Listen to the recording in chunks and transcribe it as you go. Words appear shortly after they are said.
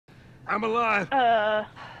I'm alive.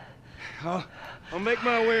 I'll make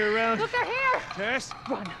my way around. Look, they're here! Tess?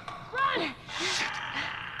 Run! Run!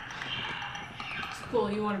 It's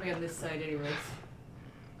cool, you want to be on this side anyways.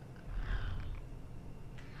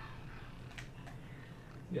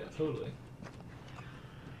 Yeah, totally.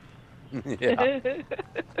 Yeah.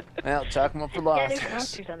 Well, chalk them up for Yeah, loss. there's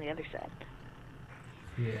monsters on the other side.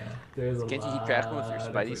 Yeah, there's a Can't you lot keep track of them with your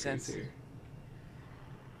of spidey clickers sense? here.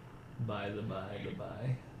 By the by.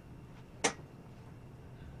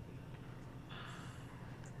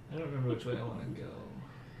 I don't remember which way I want to go.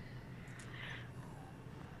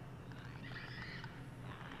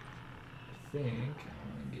 I think I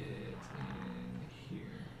want to get in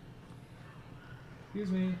here.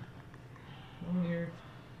 Excuse me. No one here.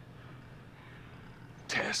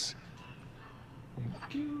 Tess?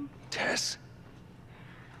 Thank you. Tess?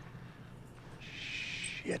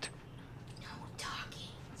 Shit. No talking.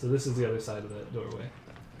 So this is the other side of that doorway.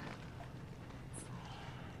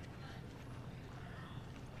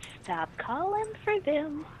 Stop calling for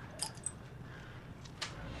them.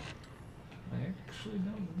 I actually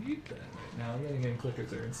don't need that right now. Then again,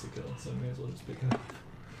 clickers are insta-kill, so I may as well just pick it up.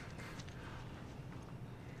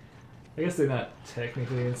 I guess they're not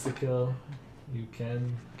technically insta-kill. You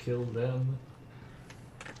can kill them,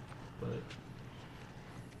 but...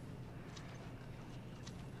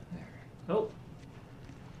 There. Oh!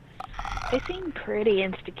 They seem pretty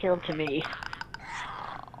insta-kill to me.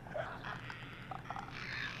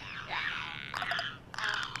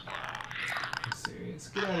 I'm serious.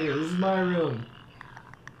 Get out of here. This is my room.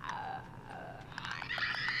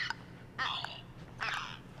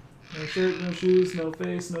 No shirt, no shoes, no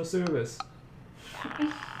face, no service.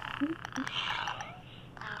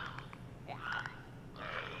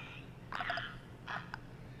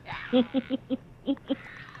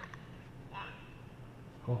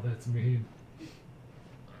 Oh, that's mean. It's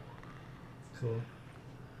cool.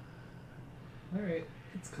 Alright,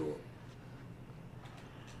 it's cool.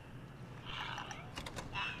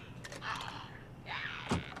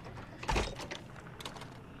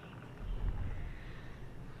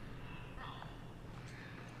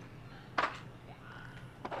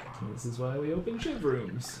 This is why we open shiv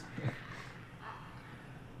rooms.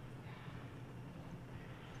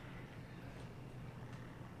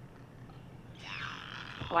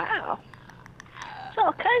 Wow. There's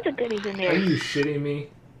all kinds of goodies in Are there. you shitting me?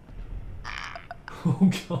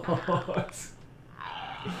 Oh god.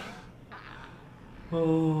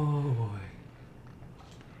 Oh boy.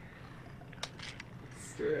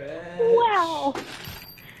 Stretch. Wow.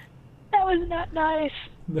 That was not nice.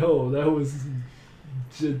 No, that was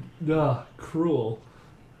just cruel.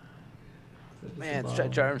 Is that just a Man, bomb?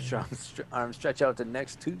 stretch Armstrong, arms stretch out to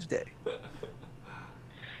next Tuesday.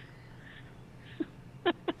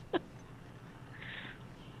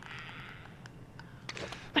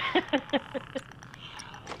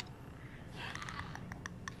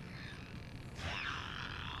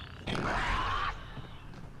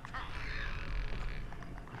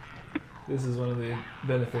 This is one of the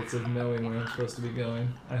benefits of knowing where I'm supposed to be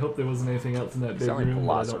going. I hope there wasn't anything else in that big Sound like room,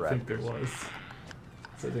 but I don't think there velociraptors. was.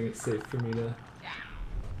 So I think it's safe for me to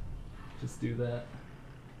just do that.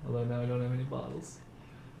 Although now I don't have any bottles.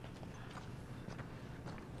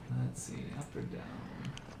 Let's see, up or down?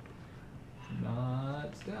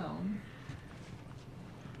 Not down.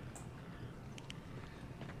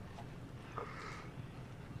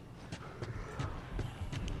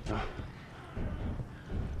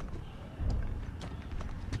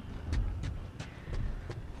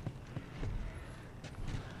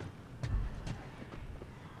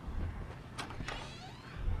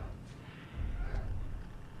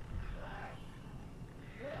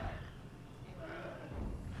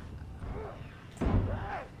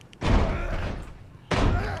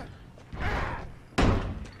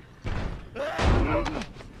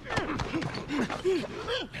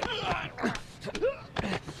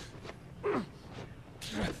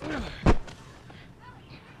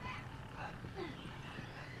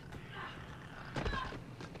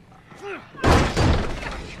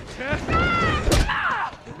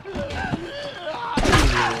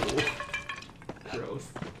 Gross.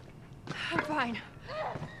 I'm fine.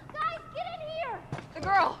 Guys, get in here! The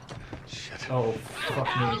girl! Shit. Oh, fuck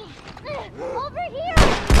me. Over here!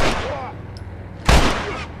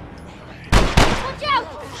 Watch out!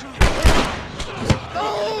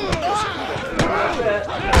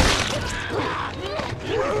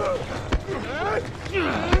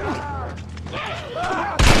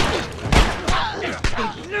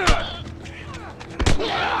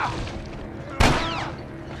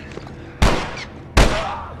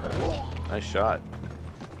 Nice shot.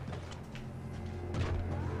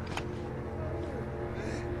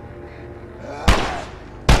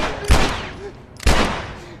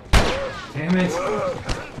 Damn it.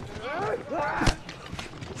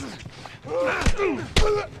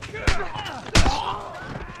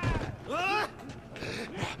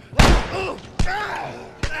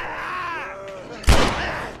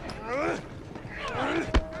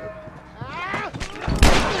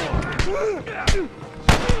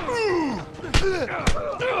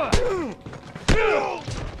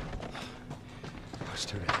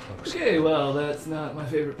 Okay, well, that's not my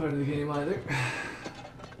favorite part of the game either.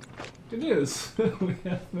 Good news. We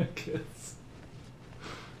have medkits.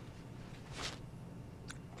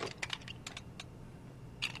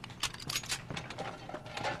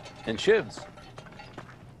 And shivs.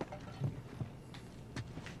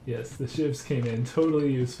 Yes, the shivs came in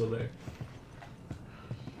totally useful there.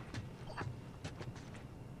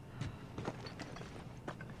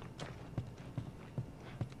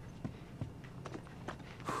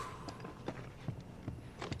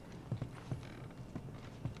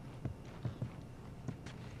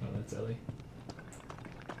 Oh, that's Ellie.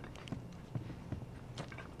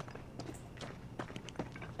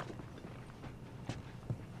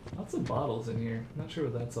 Lots of bottles in here. Not sure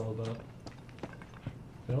what that's all about.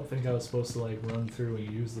 I don't think I was supposed to like run through and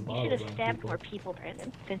use the You bottles should have on stabbed people. more people,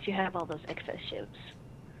 Brandon, since you have all those excess shivs.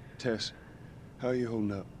 Tess, how are you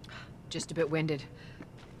holding up? Just a bit winded.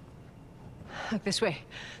 Look this way.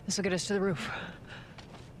 This will get us to the roof.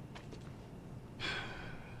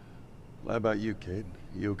 How about you, kid?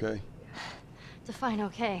 You okay? Define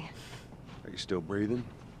okay. Are you still breathing?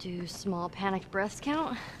 Do small panicked breaths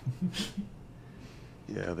count?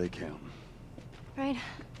 Yeah, they count. Right?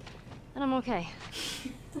 Then I'm okay.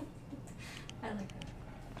 I like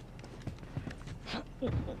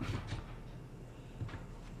that.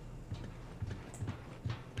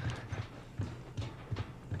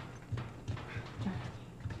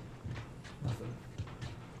 Nothing.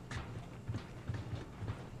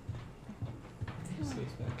 This goes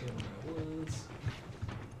back in where it was.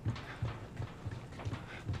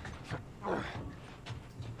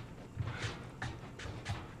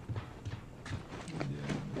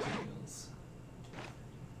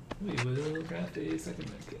 Materials. We will craft a second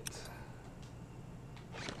medkit.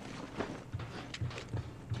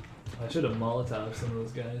 I should have Molotov some of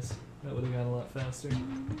those guys. That would have gone a lot faster.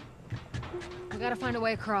 We gotta find a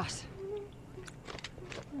way across.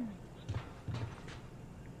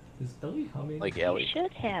 Is Ellie humming? Like You Ellie.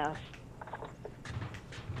 should have.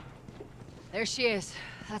 There she is.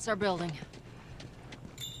 That's our building.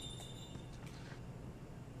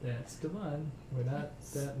 That's Devon. We're not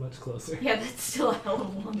that much closer. Yeah, that's still a hell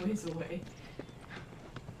of a long ways away.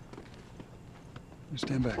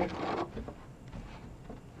 Stand back.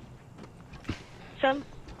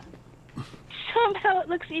 Somehow it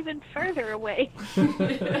looks even further away.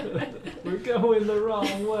 We're going the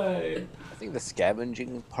wrong way. I think the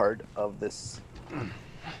scavenging part of this.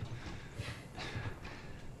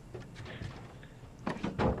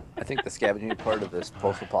 I think the scavenging part of this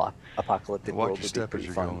post-apocalyptic Watch world your would be step as pretty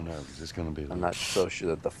you're fun. going up, 'cause it's gonna be. I'm not so sure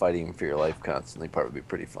that the fighting for your life constantly part would be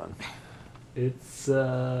pretty fun. It's,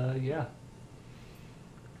 yeah.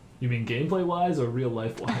 You mean gameplay wise or real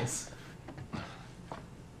life wise?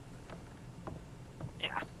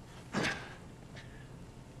 Yeah.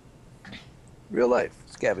 Real life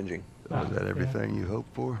scavenging. Is that everything you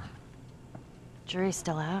hoped for? Jury's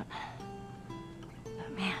still out.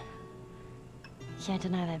 But man, can't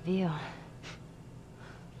deny that view.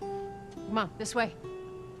 Come on, this way.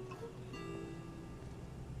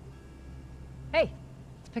 Hey,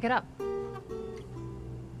 let's pick it up.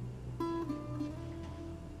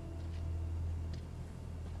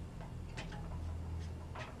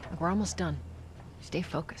 Look, we're almost done. Stay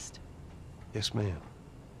focused. Yes, ma'am.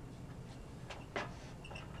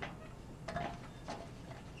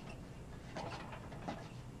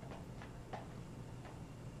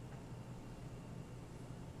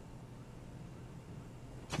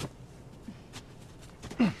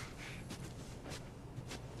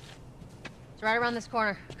 It's right around this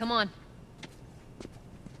corner. Come on.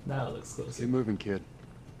 Now it looks closer. Keep moving, kid.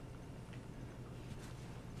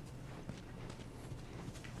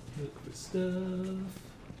 Look for stuff.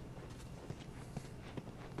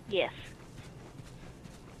 Yes.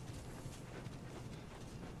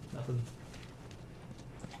 Nothing.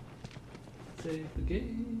 Save the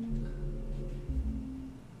game.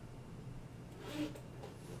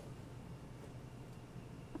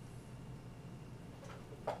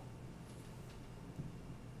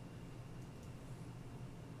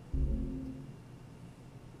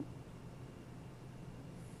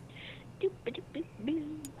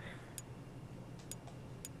 Doop-a-doop-doop-doo.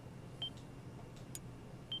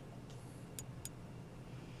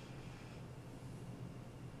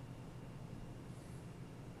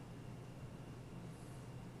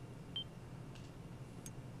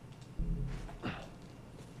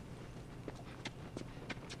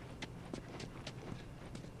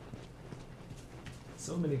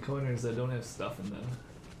 So many corners that don't have stuff in them.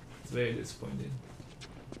 It's very disappointing.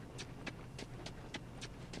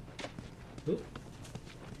 Oop.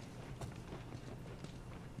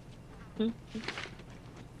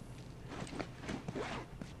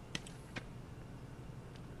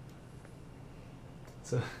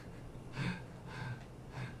 So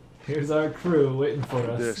here's our crew waiting for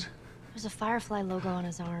us. This. There's a Firefly logo on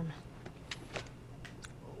his arm.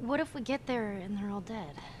 What if we get there and they're all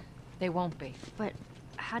dead? They won't be. But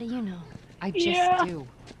how do you know? I just Yeah. do.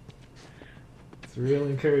 It's real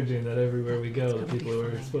encouraging that everywhere we go, the gonna be people who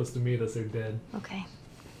are fine. supposed to meet us are dead. Okay.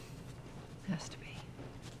 Has to be.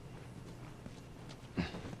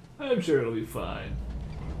 I'm sure it'll be fine.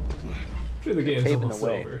 I'm sure the game's Paving almost the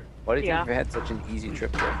way. over. Why do you Yeah. think we had such an easy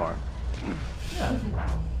trip so far? Yeah.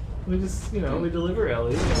 We just, you know, we deliver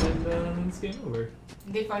Ellie and then it's game over.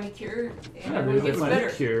 They find a cure and Yeah, everyone they gets find better.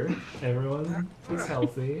 a cure, everyone is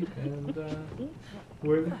healthy, and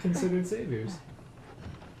we're the considered saviors.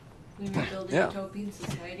 We rebuild a Yeah. utopian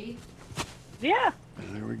society. Yeah.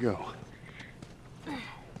 There we go.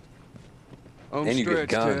 Home Then you get stretch,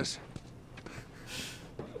 guns. Tess.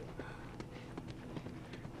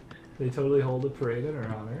 They totally hold a parade in our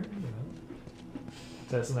honor, you know.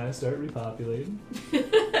 Tess and I start repopulating.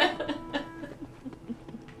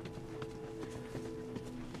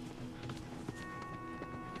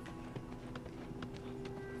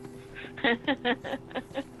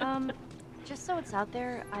 Just so it's out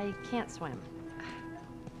there, I can't swim.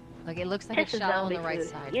 Look, it looks like Tess it's is shallow on zombie the right food.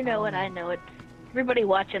 side. You know Follow it, me. I know it. Everybody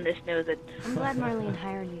watching this knows it. I'm glad Marlene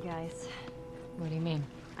hired you guys. What do you mean?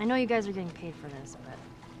 I know you guys are getting paid for this,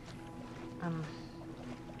 but I'm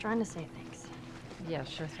trying to say thanks. Yeah,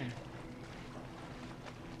 sure thing.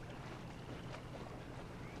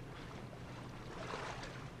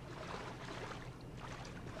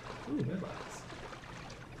 Ooh, mailbox.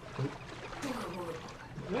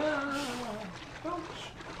 Ah, ouch.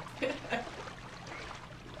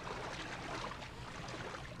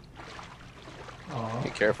 Aw. Be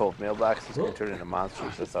careful of mailboxes can turn into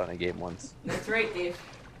monsters. I saw in a game once. That's right, Dave.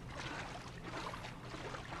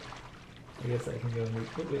 I guess I can go and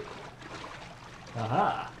wait.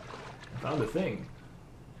 Aha! I found a thing.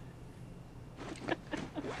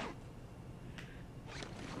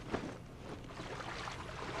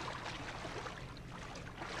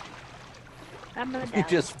 I'm gonna You die.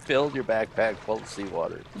 just filled your backpack full of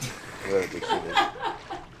seawater. Whatever this shit is.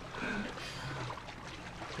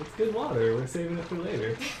 It's good water. We're saving it for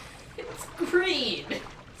later. It's green.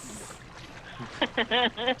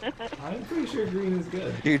 I'm pretty sure green is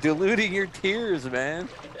good. You're diluting your tears, man.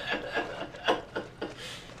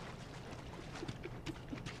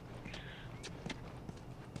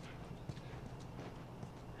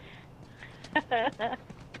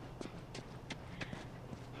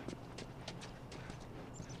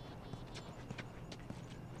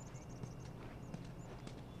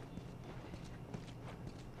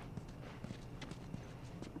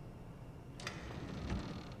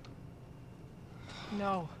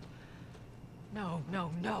 No. No,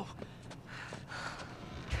 no, no.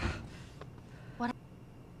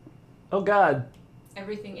 Oh God,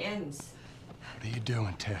 Everything ends. What are you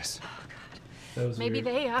doing, Tess? that was Maybe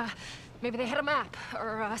weird. maybe they had a map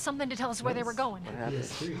or something to tell us where they were going. What happened?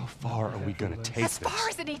 PS3. How far are we gonna take As far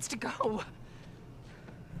as it needs to go.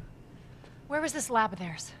 Where was this lab of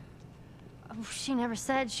theirs? Oh, she never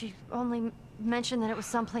said. She only mentioned that it was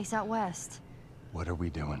someplace out west. What are we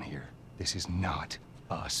doing here? This is not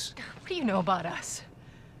us. What do you know about us?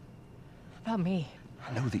 About me?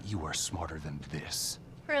 I know that you are smarter than this.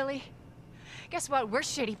 Really? Guess what? We're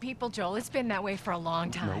shitty people, Joel. It's been that way for a long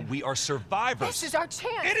No, time. we are survivors. This is our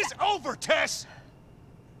chance. It is over, Tess!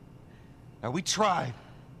 Now, we tried.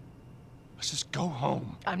 Let's just go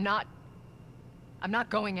home. I'm not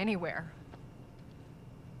going anywhere.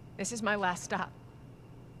 This is my last stop.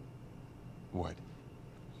 What?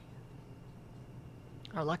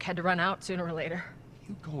 Our luck had to run out sooner or later.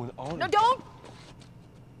 You going on? No, don't!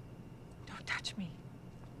 Don't touch me.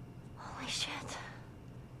 Holy shit.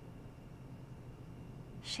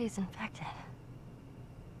 She's infected.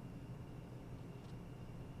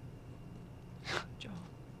 Joel,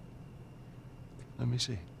 Let me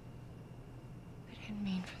see. I didn't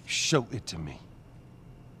mean for Show it to me.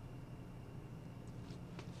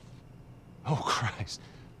 Oh, Christ.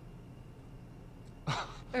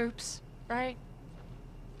 Oops, right?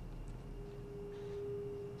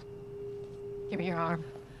 Give me your arm.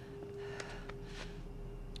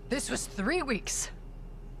 This was 3 weeks.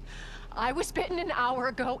 I was bitten an hour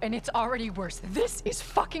ago, and it's already worse. This is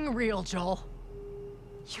fucking real, Joel.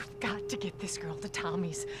 You've got to get this girl to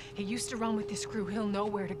Tommy's. He used to run with this crew. He'll know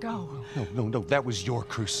where to go. No, that was your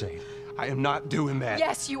crusade. I am not doing that.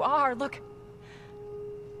 Yes, you are. Look.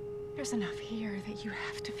 There's enough here that you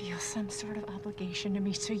have to feel some sort of obligation to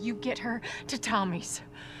me, so you get her to Tommy's.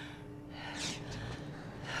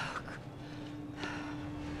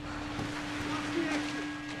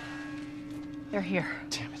 They're here.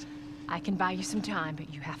 Damn it. I can buy you some time,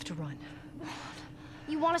 but you have to run.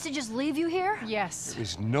 You want us to just leave you here? Yes.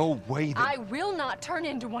 There's no way that... I will not turn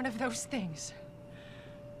into one of those things.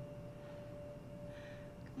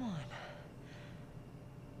 Come on.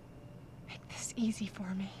 Make this easy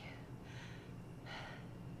for me.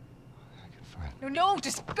 I can find... No,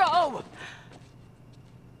 just go!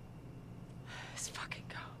 Just fucking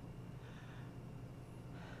go.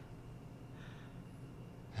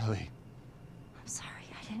 Ellie, I'm sorry,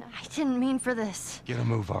 I didn't mean for this. get a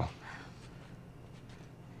move on.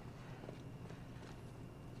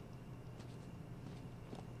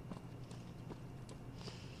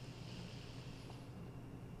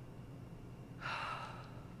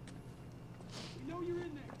 We know you're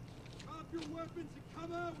in there. Drop your weapons and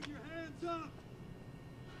come out with your hands up.